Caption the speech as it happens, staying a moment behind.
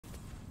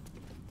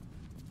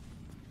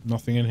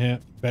Nothing in here.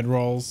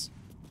 Bedrolls.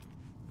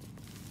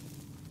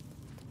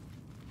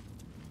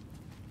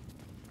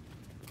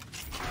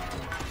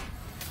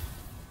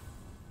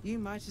 You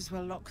might as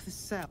well lock the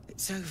cell.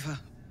 It's over.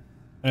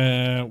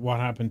 What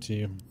happened to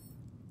you?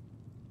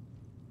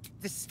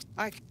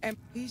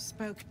 You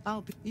spoke.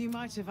 You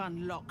might have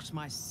unlocked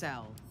my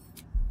cell.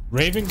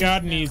 Raven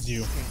God needs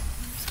you.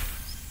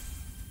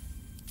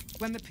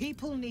 When the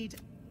people lead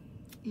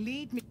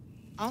me,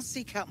 I'll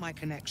seek out my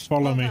connection.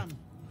 Follow me. Done.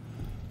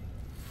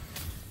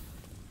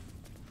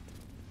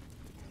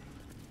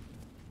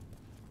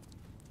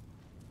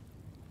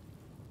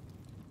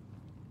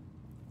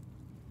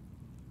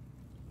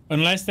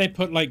 Unless they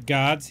put like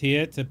guards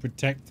here to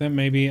protect them,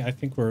 maybe I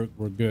think we're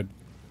good.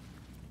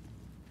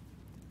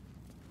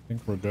 I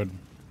think we're good.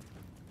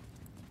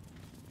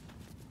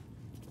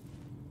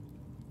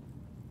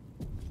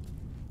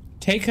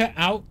 Take her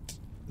out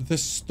the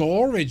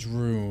storage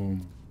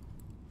room.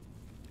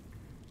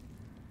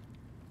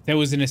 There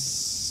was an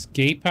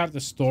escape out the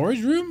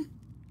storage room?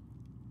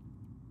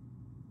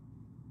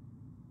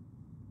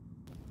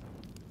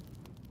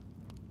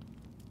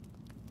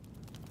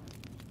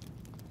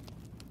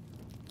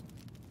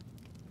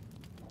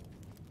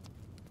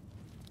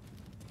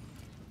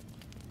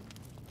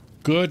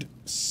 Good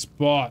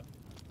spot.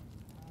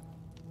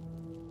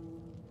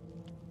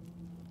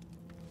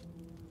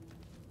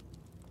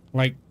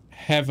 Like,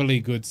 heavily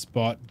good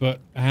spot, but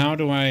how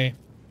do I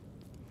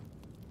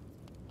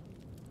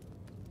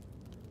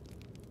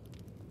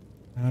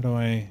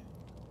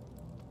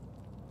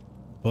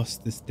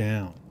bust this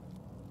down?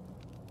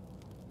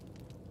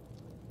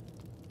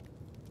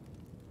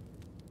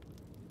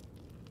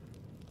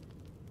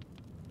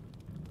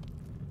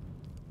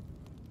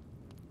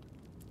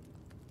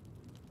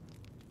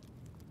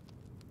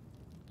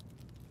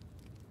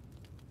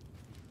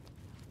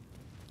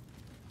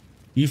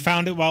 You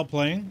found it while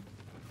playing?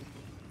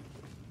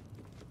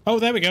 Oh,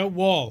 there we go.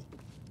 Wall.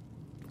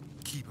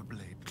 Keep a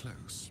blade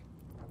close.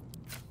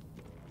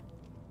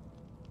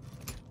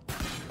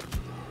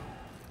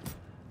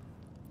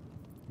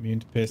 Immune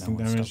to piercing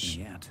damage.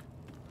 Yet.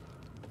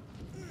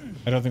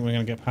 I don't think we're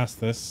gonna get past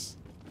this.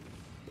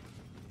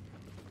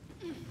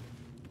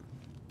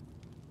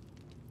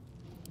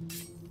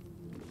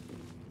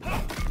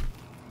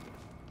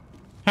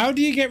 How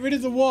do you get rid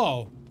of the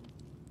wall?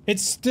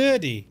 It's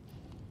sturdy.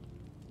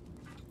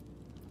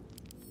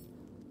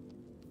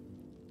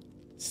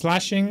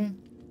 Slashing,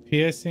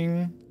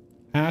 piercing,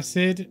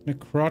 acid,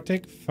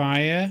 necrotic,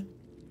 fire.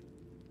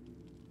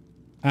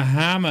 A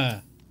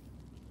hammer.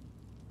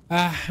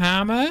 A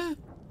hammer?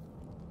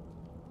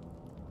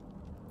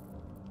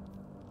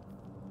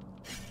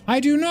 I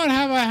do not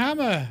have a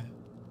hammer.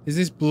 Is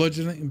this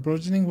bludgeoning?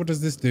 Bludgeoning? What does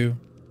this do?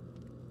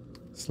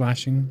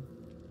 Slashing.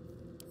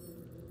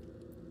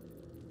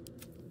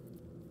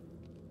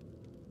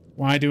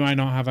 Why do I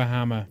not have a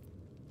hammer?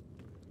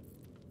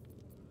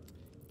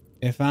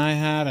 If I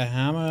had a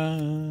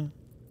hammer,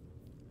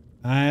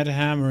 I'd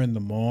hammer in the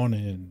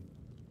morning.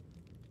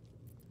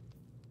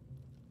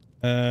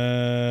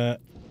 Over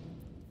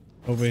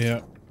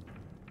here.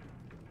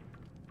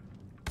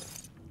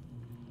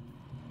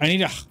 I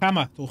need a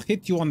hammer to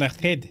hit you on the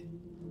head.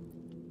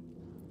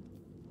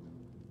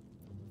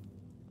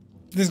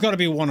 There's got to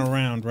be one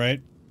around, right?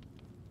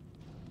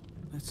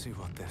 Let's see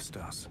what this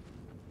does.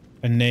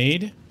 A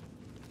nade?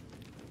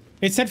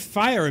 It said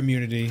fire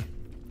immunity.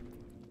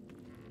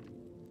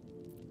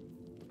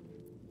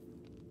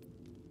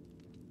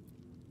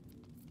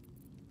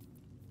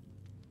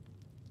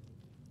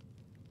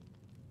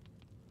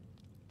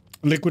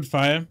 Liquid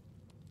fire.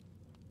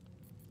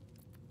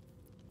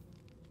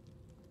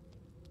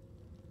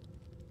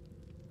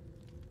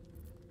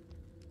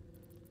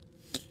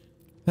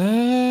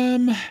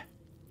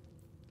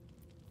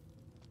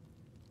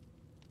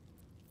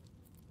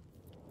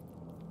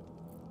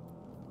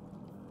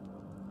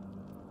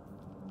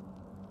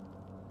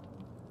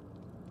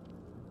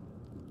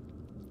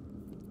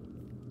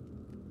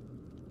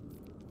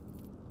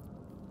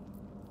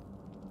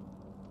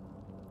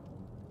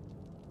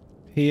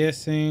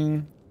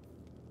 Piercing.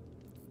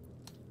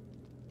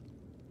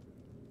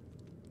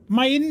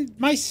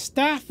 My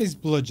staff is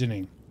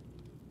bludgeoning.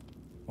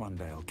 One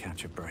day I'll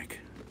catch a break.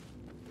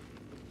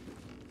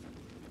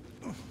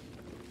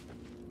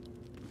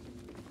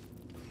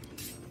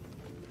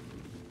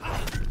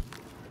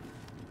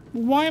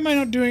 Why am I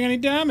not doing any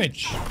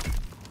damage?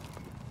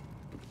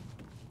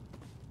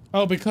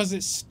 Oh, because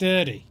it's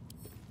sturdy.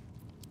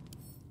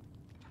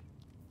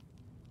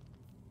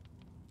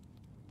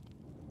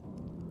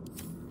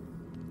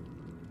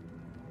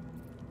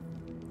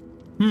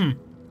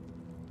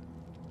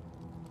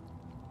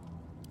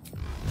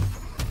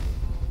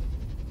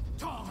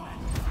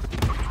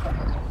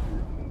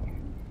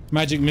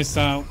 Magic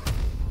missile.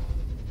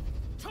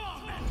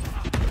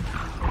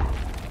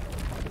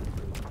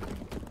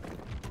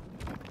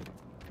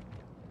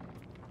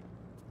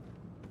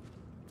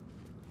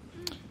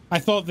 I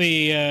thought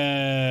the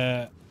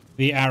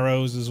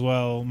arrows as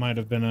well might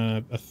have been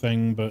a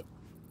thing, but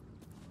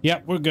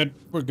yeah, we're good.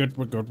 We're good.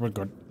 We're good. We're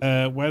good.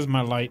 Where's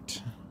my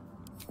light?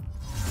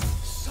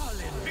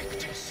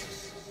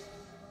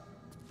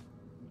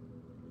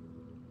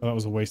 Oh, that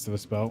was a waste of a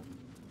spell.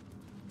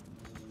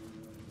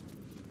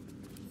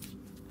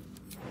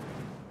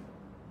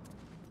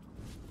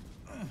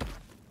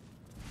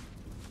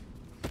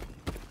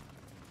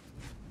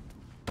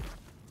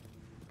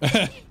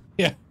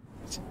 Yeah.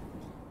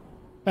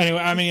 Anyway,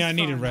 I mean, I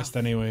needed rest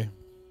anyway.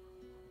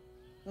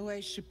 The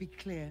way should be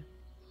clear.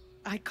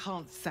 I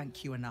can't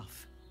thank you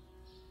enough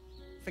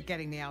for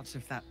getting me out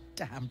of that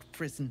damned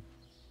prison.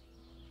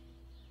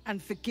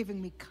 And for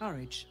giving me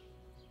courage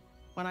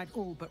when I'd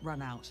all but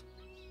run out.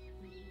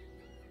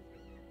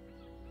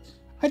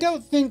 I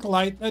don't think,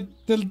 like,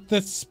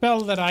 the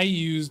spell that I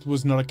used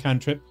was not a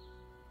cantrip.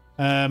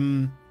 I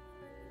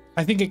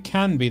think it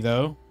can be,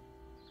 though.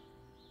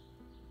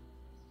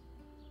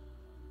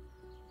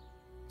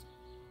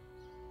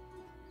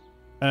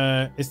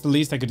 It's the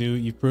least I could do.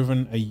 You've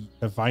proven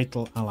a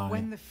vital ally.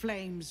 When the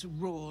flames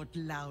roared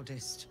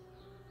loudest,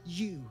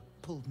 you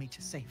pulled me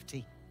to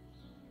safety.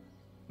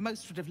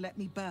 Most would have let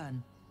me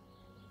burn.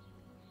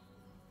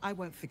 I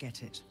won't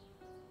forget it.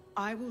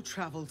 I will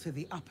travel to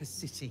the upper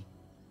city.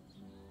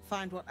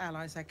 Find what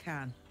allies I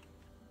can.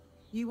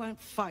 You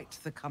won't fight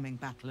the coming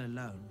battle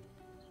alone.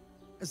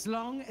 As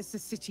long as the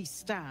city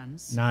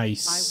stands,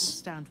 nice. I will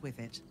stand with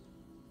it.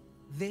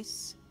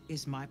 This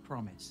is my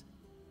promise.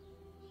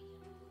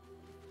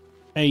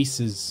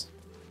 Aces.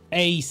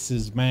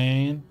 Aces,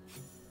 man.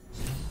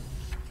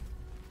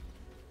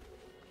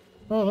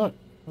 Oh, look.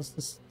 What's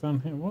this down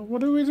here?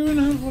 What are we doing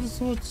now?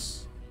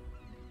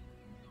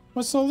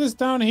 What's all this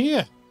down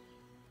here?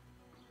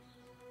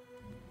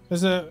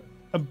 There's a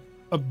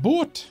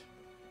boat.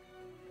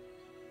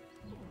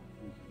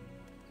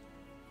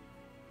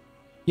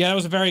 Yeah, that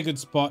was a very good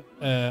spot,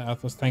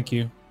 Athos. Thank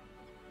you.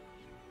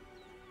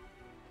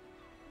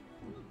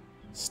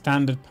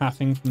 Standard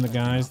pathing from the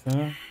guys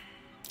there.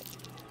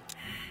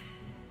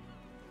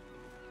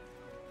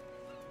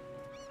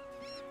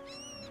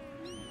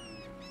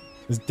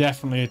 There's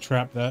definitely a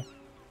trap there.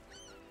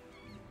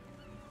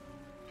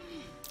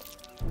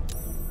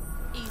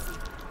 Easy.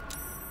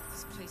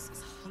 This place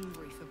is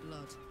hungry for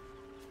blood.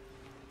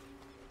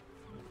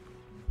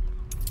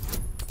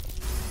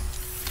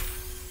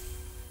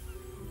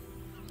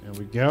 There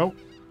we go.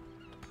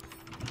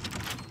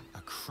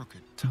 A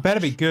crooked touch. Better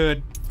be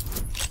good.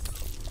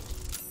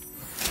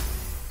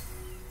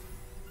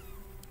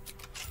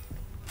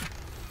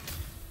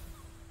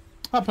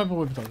 Oh, pepper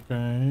whipped.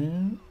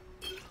 Okay.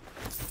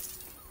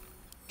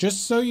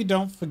 Just so you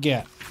don't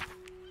forget,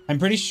 I'm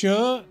pretty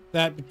sure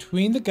that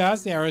between the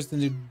guards, the arrows,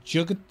 and the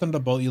jugged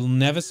thunderbolt, you'll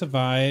never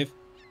survive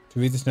to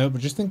read this note.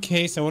 But just in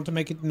case, I want to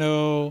make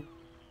sure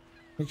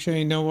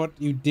you know what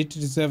you did to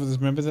deserve this.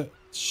 Remember that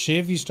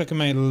shiv you stuck in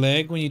my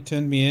leg when you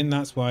turned me in?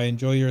 That's why.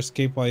 Enjoy your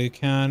escape while you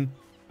can.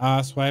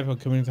 Swipe, I'm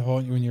coming to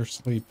haunt you in your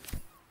sleep.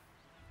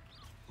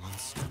 One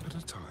step at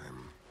a time.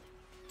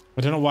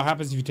 I don't know what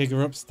happens if you take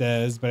her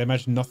upstairs, but I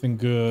imagine nothing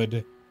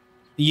good.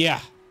 Yeah,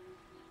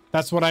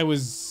 that's what I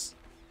was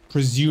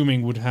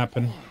presuming would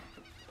happen.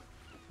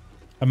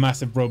 A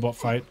massive robot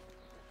fight.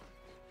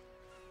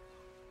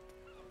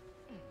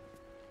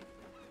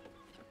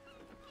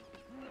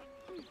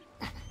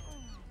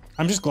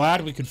 I'm just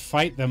glad we could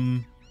fight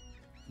them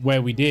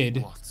where we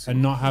did and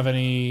not have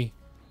any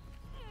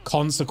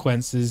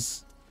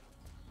consequences.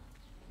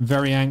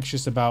 Very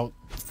anxious about,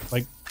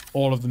 like,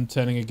 all of them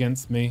turning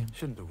against me.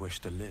 Shouldn't have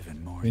wished to live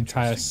in more The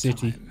entire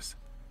city. times.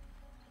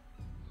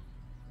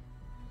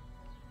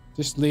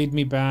 Just lead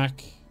me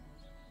back.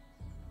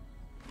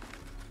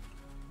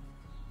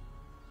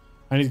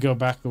 I need to go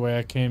back the way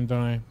I came,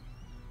 don't I?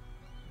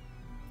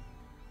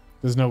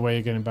 There's no way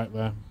you're getting back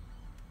there.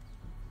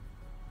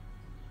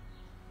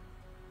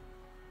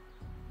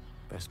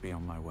 Best be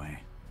on my way.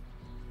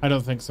 I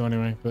don't think so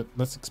anyway, but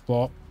let's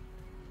explore.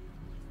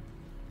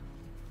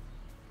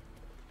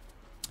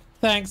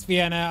 Thanks,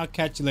 Vienna. I'll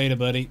catch you later,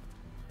 buddy.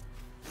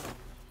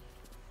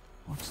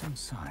 What's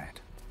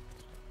inside?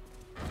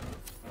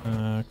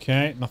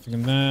 Okay, nothing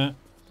in there.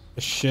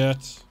 A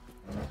shirt.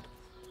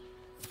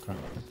 Okay.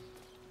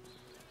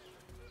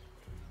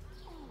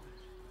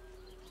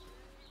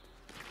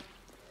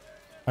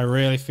 I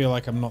really feel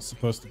like I'm not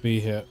supposed to be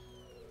here.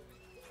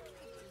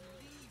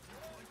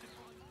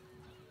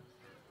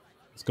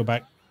 Let's go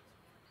back.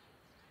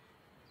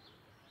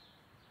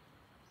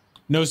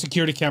 No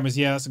security cameras.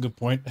 Yeah, that's a good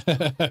point.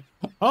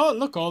 Oh,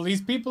 look, all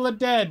these people are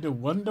dead.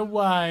 Wonder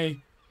why.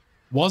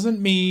 Wasn't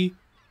me.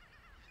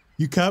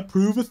 You can't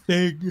prove a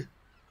thing.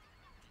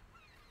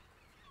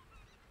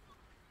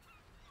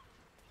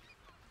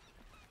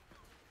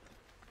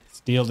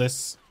 Steal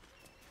this.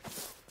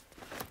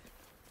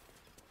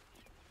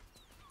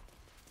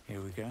 Here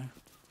we go.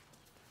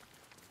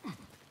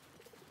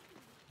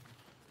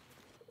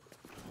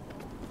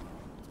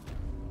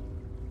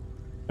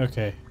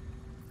 Okay.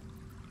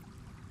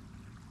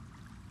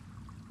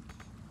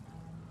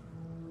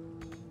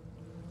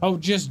 Oh,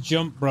 just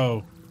jump,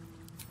 bro.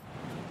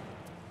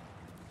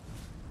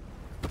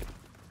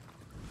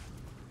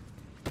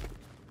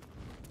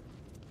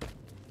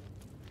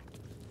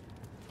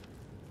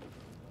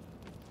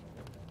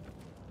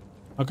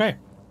 Okay.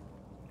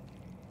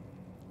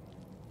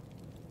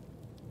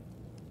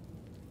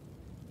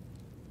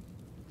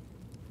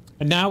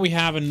 And now we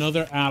have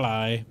another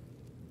ally.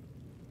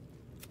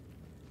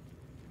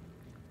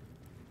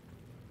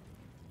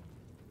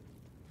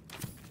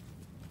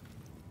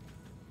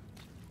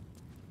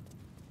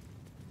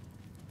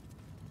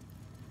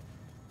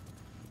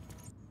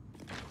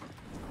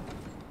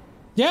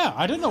 Yeah,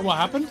 I don't know what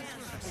happened.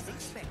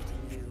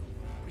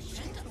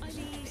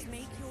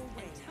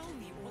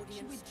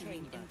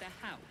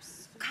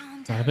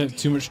 A bit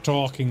too much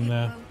talking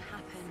there.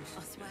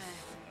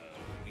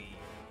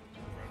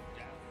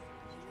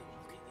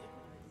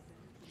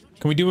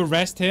 Can we do a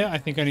rest here? I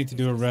think I need to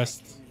do a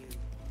rest.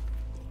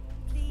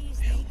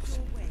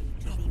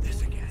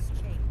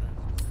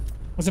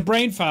 What's a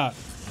brain fart?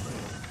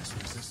 It's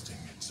resisting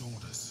its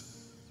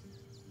orders.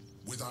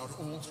 Without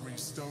all three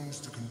stones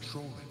to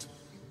control it,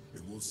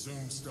 it will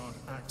soon start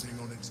acting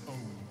on its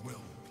own will.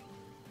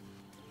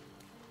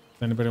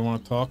 Does anybody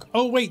want to talk?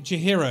 Oh wait,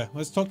 Jaheira.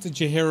 Let's talk to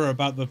Jaheira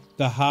about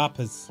the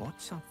harpers.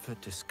 What's up for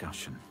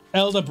discussion?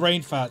 Elder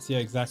brain farts. Yeah,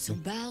 exactly.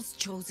 So Bal's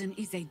chosen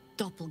is a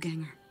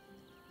doppelganger.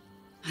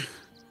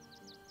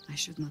 I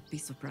should not be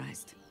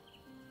surprised.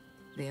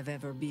 They have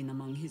ever been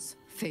among his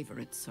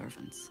favorite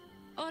servants.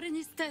 Orin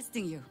is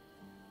testing you.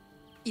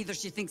 Either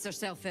she thinks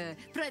herself a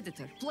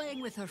predator,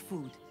 playing with her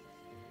food,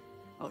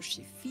 or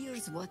she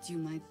fears what you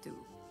might do.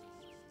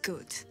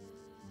 Good.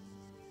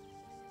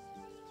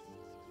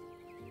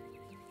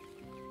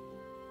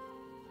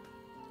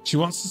 She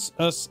wants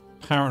us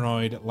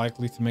paranoid,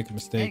 likely to make a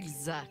mistake.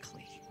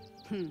 Exactly.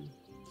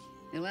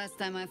 The last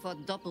time I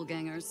fought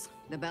doppelgangers,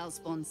 the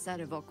Balspawn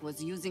Sarevok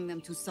was using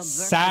them to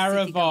subvert the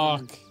city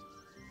government,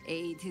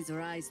 aid his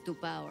rise to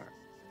power.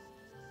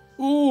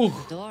 Ooh.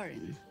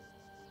 Dorin,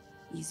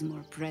 he's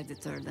more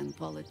predator than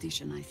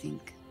politician, I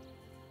think.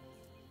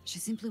 She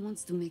simply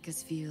wants to make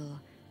us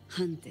feel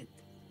hunted,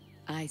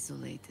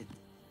 isolated.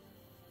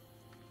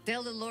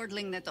 Tell the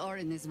Lordling that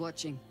Orin is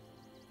watching.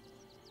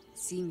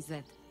 Seems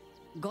that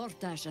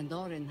Gortash and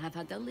Orin have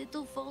had a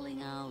little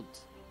falling out.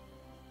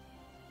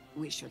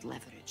 We should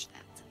leverage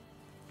that.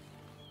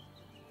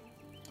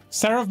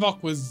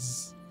 Sarevok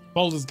was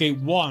Baldur's Gate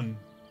 1.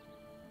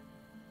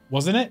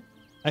 Wasn't it?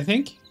 I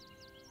think.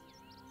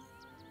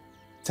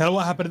 Tell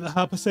what happened at the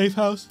Harper safe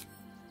house.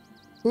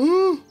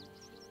 Ooh.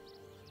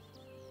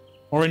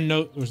 Orin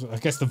knows. I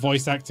guess the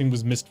voice acting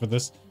was missed for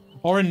this.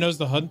 Orin knows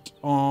the hunt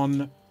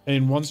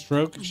in one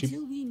stroke.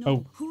 Until we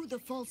know who the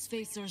false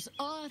facers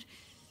are,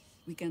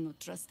 we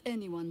cannot trust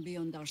anyone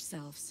beyond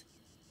ourselves.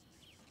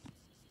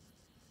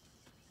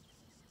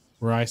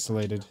 We're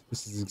isolated.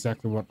 This is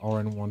exactly what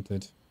Orin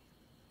wanted.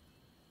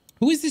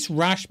 Who is this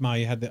Rashma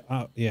you had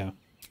the... yeah.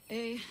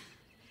 A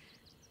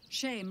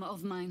shame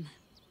of mine.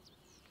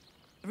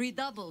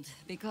 Redoubled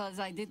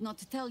because I did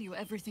not tell you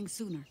everything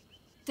sooner.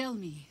 Tell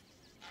me,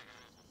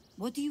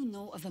 what do you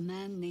know of a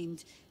man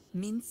named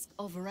Minsk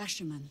of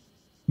Rashiman?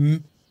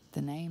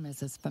 The name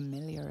is as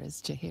familiar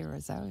as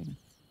Jaheira's own.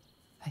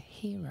 A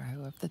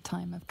hero of the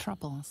time of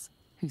troubles,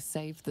 who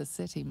saved the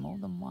city more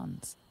than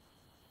once.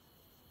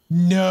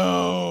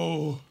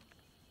 No!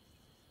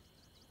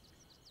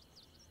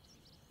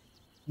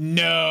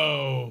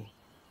 No!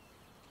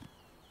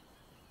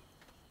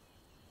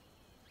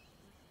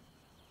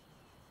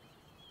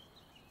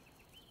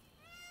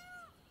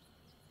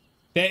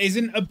 There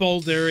isn't a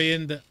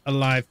Baldurian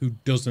alive who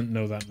doesn't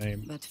know that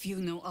name. But few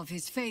know of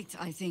his fate,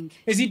 I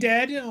think. Is he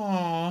dead?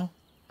 Aww.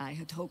 I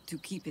had hoped to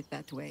keep it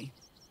that way.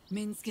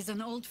 Minsk is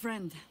an old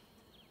friend.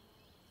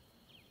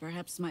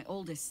 Perhaps my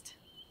oldest.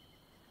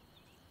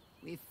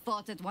 We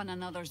fought at one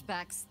another's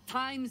backs,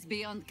 times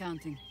beyond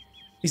counting.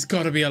 He's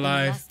got to be And the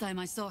alive. last time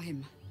I saw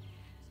him,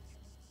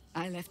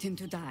 I left him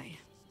to die.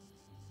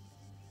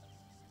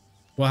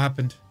 What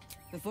happened?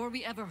 Before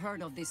we ever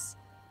heard of this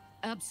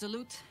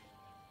absolute,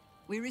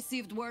 we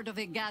received word of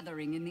a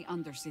gathering in the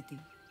Undercity.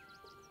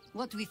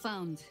 What we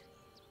found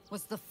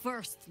was the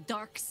first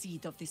dark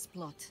seed of this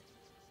plot.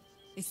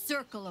 A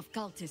circle of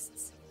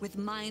cultists with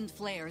mind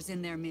flayers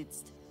in their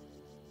midst.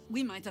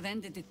 We might have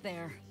ended it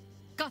there,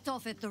 cut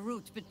off at the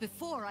root, but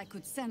before I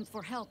could send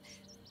for help,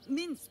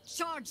 Minsk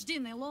charged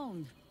in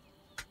alone.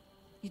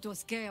 It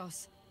was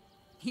chaos.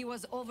 He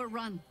was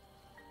overrun,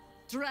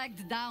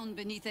 dragged down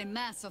beneath a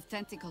mass of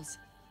tentacles.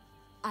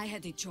 I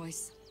had a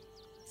choice.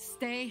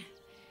 Stay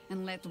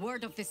and let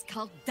word of this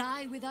cult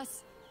die with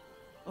us,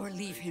 or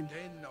leave him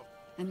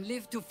and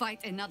live to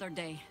fight another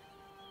day.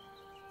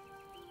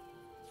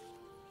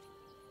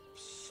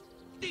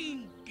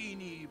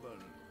 Stinking evil!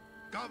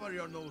 Cover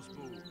your nose,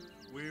 Boo.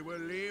 We will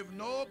leave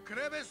no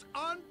crevice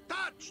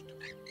untouched!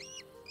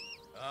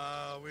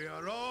 We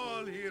are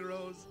all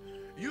heroes.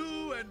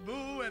 You and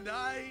Boo and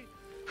I.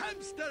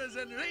 Hamsters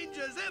and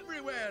rangers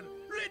everywhere.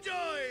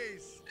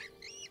 Rejoice!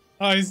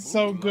 Oh, he's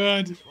so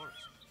good.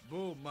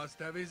 Boo must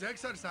have his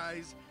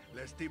exercise,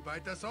 lest he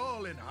bite us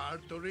all in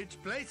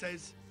hard-to-reach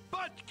places.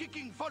 Butt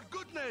kicking for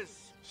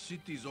goodness!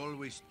 Cities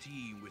always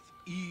teem with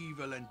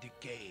evil and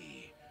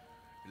decay.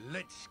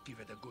 Let's give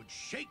it a good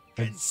shake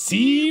And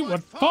see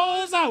what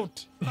falls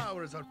out.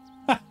 Powers are...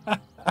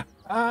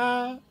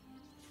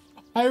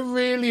 I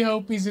really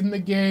hope he's in the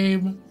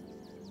game.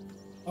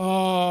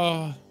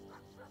 Oh.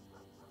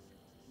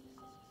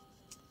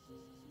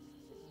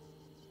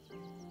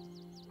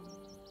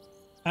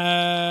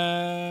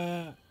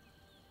 So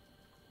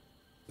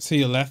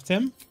you left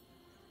him?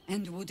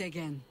 And would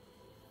again.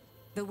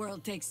 The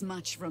world takes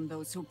much from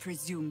those who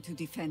presume to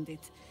defend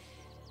it.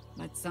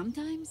 But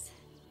sometimes,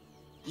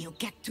 you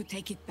get to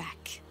take it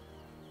back.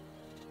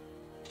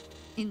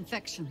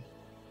 Infection,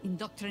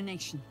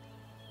 indoctrination,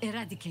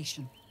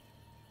 eradication.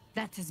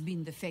 That has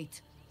been the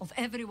fate of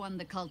everyone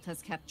the cult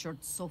has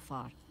captured so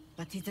far.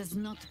 But it has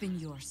not been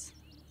yours.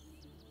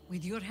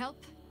 With your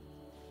help,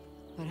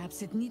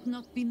 perhaps it need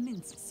not be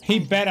minced. He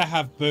better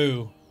have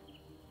Boo.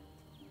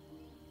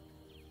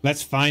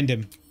 Let's find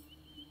him.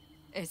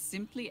 As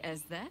simply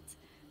as that?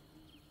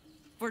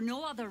 For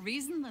no other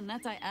reason than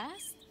that I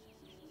asked?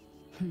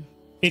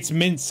 It's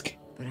Minsk.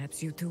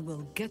 Perhaps you two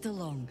will get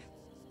along.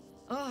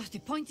 Oh, the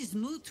point is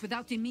moot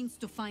without the means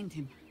to find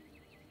him.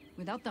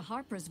 Without the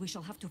Harpers, we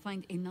shall have to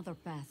find another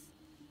path.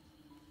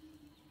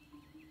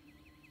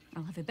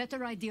 I'll have a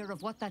better idea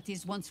of what that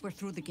is once we're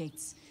through the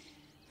gates.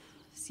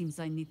 Seems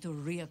I need to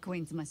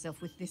reacquaint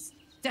myself with this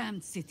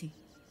damned city.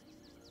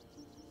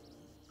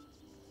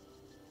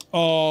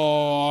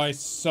 Oh, I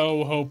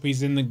so hope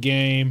he's in the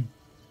game.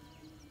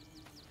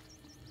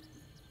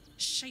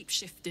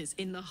 Shapeshifters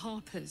in the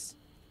Harpers.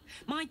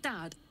 My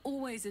dad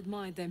always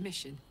admired their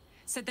mission.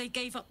 Said they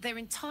gave up their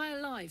entire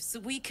lives so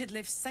we could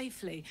live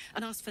safely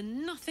and ask for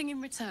nothing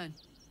in return.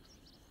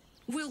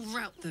 We'll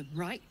rout them,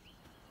 right?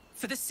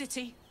 For the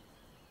city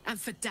and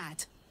for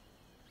Dad.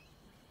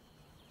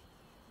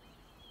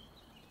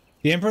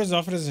 The Emperor's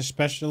offered us a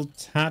special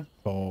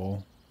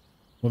tadpole.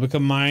 We'll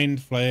become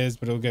mind flayers,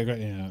 but it'll get great.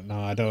 Yeah, no,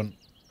 I don't.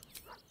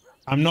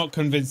 I'm not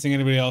convincing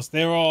anybody else.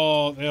 They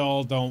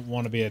all don't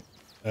want to be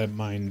a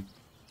mind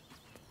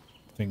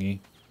thingy.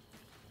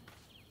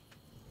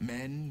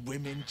 Men,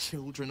 women,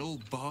 children, all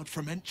barred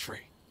from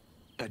entry.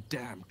 A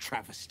damn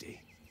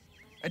travesty.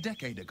 A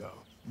decade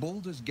ago,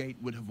 Baldur's Gate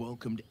would have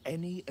welcomed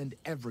any and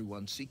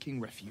everyone seeking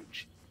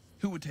refuge.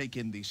 Who would take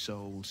in these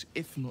souls,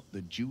 if not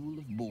the Jewel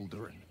of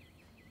Baldurin?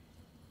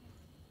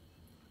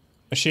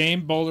 A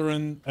shame,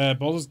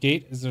 Baldur's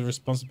Gate is a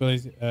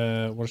responsibility.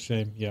 What a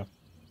shame, yeah.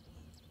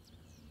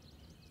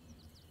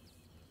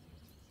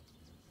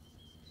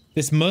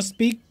 This must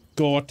be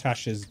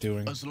Gortash's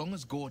doing. As long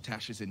as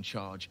Gortash is in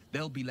charge,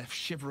 they'll be left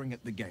shivering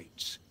at the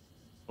gates.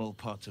 All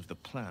part of the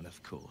plan,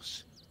 of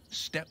course.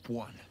 Step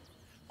 1.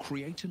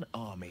 Create an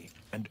army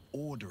and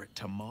order it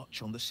to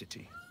march on the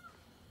city.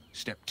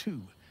 Step 2.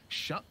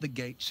 Shut the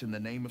gates in the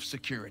name of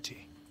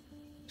security.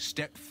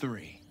 Step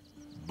 3.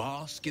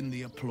 Bask in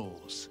the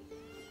applause.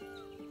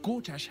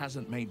 Gortash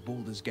hasn't made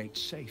Baldur's Gate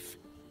safe.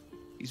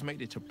 He's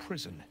made it a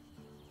prison.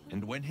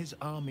 And when his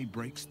army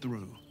breaks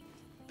through,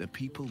 the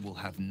people will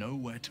have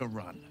nowhere to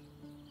run.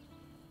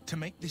 To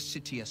make this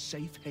city a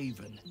safe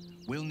haven,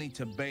 we'll need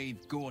to bathe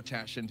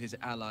Gortash and his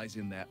allies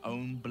in their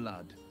own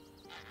blood.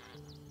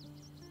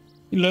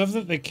 You love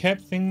that they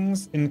kept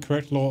things in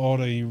correct law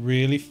order. You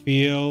really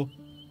feel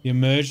the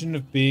immersion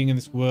of being in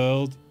this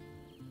world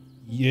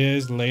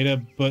years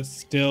later, but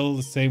still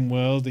the same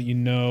world that you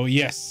know.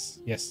 Yes,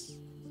 yes.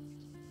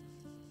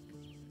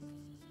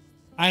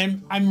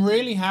 I'm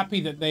really happy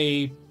that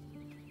they.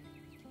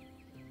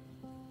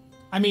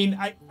 I mean,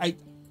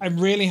 I'm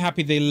really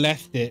happy they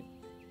left it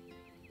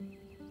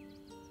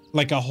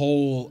like a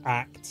whole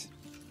act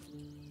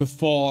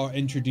before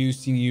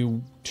introducing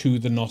you to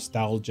the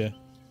nostalgia.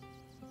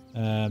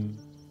 They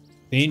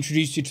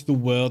introduced you to the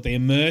world, they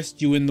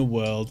immersed you in the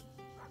world,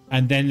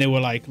 and then they were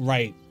like,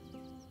 right,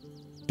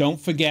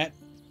 don't forget,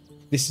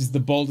 this is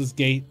the Baldur's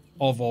Gate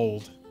of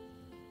old.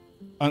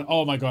 And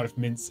oh my god, if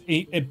Mince...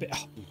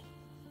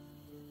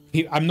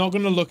 I'm not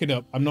going to look it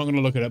up. I'm not going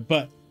to look it up.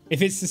 But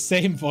if it's the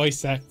same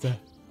voice actor,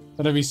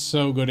 that'd be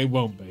so good. It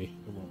won't be.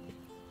 It won't be.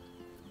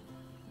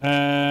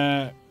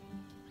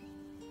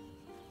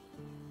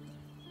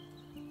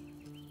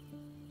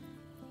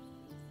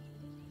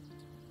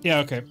 Yeah,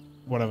 okay.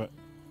 Whatever.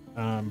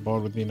 I'm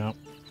bored with you now.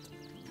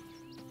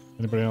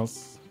 Anybody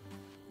else?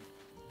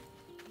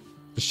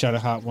 Does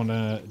Shadowheart want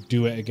to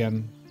do it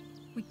again?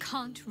 We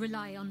can't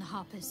rely on the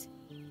Harpers.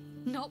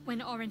 Not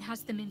when Orin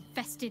has them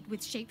infested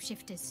with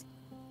shapeshifters.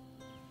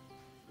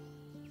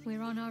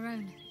 We're on our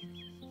own.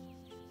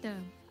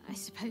 Though, I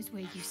suppose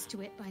we're used to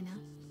it by now.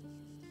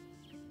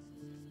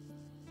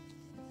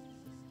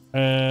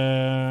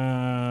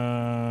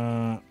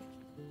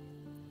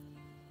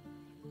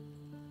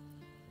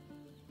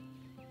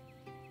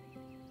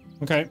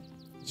 Okay.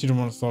 She didn't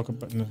want to talk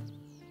about... No.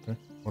 Okay,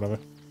 whatever.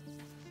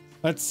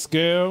 Let's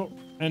go.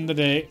 End the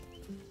day.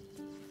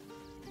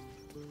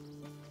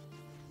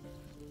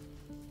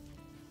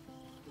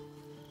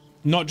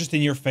 Not just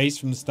in your face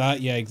from the start.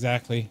 Yeah,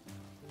 exactly.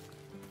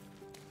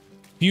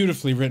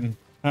 Beautifully written.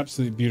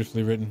 Absolutely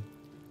beautifully written.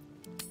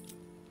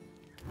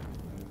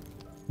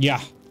 Yeah.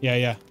 Yeah,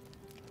 yeah.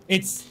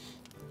 It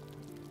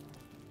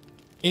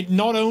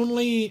not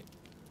only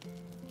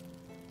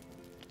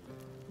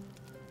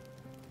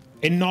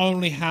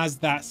has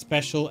that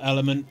special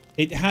element,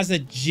 it has a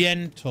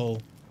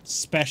gentle,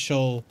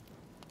 special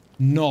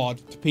nod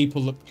to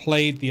people that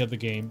played the other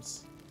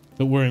games,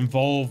 that were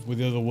involved with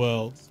the other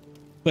worlds.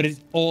 but it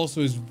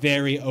also is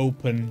very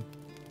open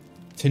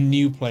to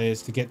new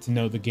players to get to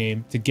know the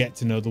game, to get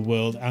to know the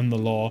world and the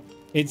lore.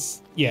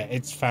 It's, yeah,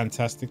 it's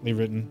fantastically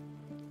written.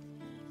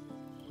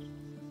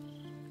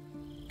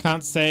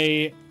 Can't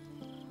say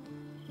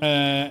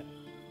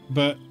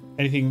but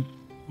anything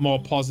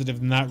more positive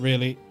than that,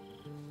 really.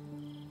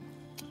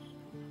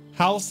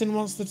 Halcyon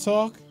wants to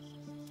talk.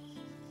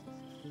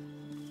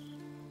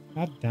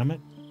 God damn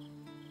it.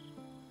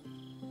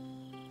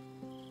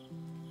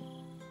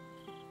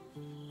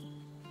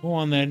 Go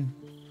on then.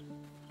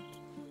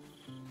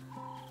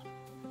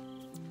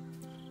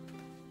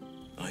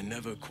 I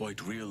never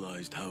quite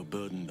realized how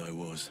burdened I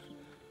was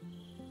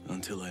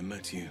until I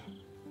met you.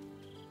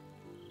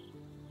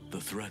 The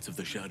threat of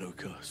the Shadow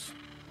Curse,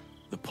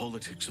 the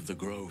politics of the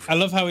Grove. I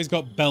love how he's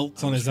got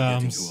belts on his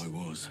arms. Who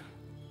I was.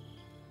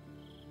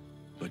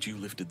 But you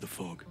lifted the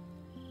fog.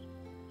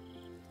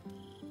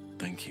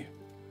 Thank you.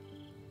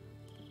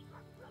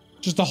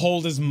 Just to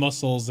hold his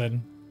muscles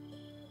in.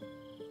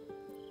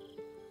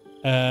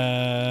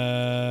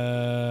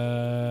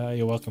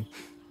 You're welcome.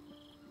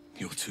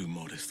 You're too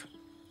modest.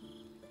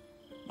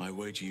 I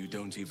wager you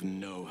don't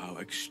even know how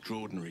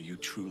extraordinary you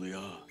truly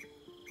are.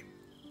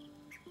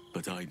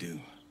 But I do.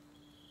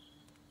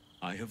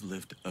 I have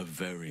lived a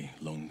very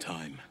long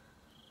time.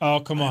 Oh,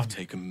 come on. I have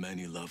taken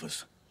many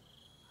lovers.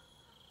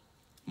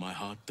 My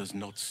heart does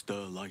not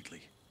stir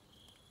lightly.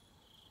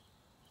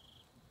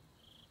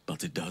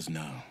 But it does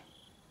now.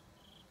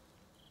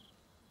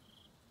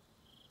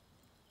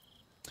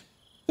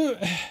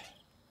 The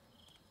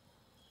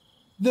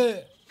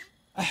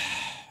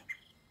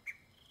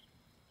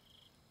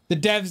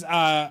devs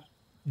are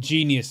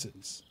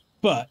geniuses,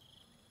 but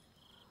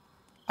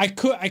I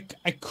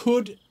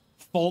could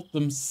fault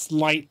them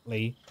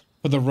slightly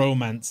for the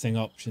romancing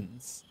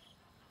options.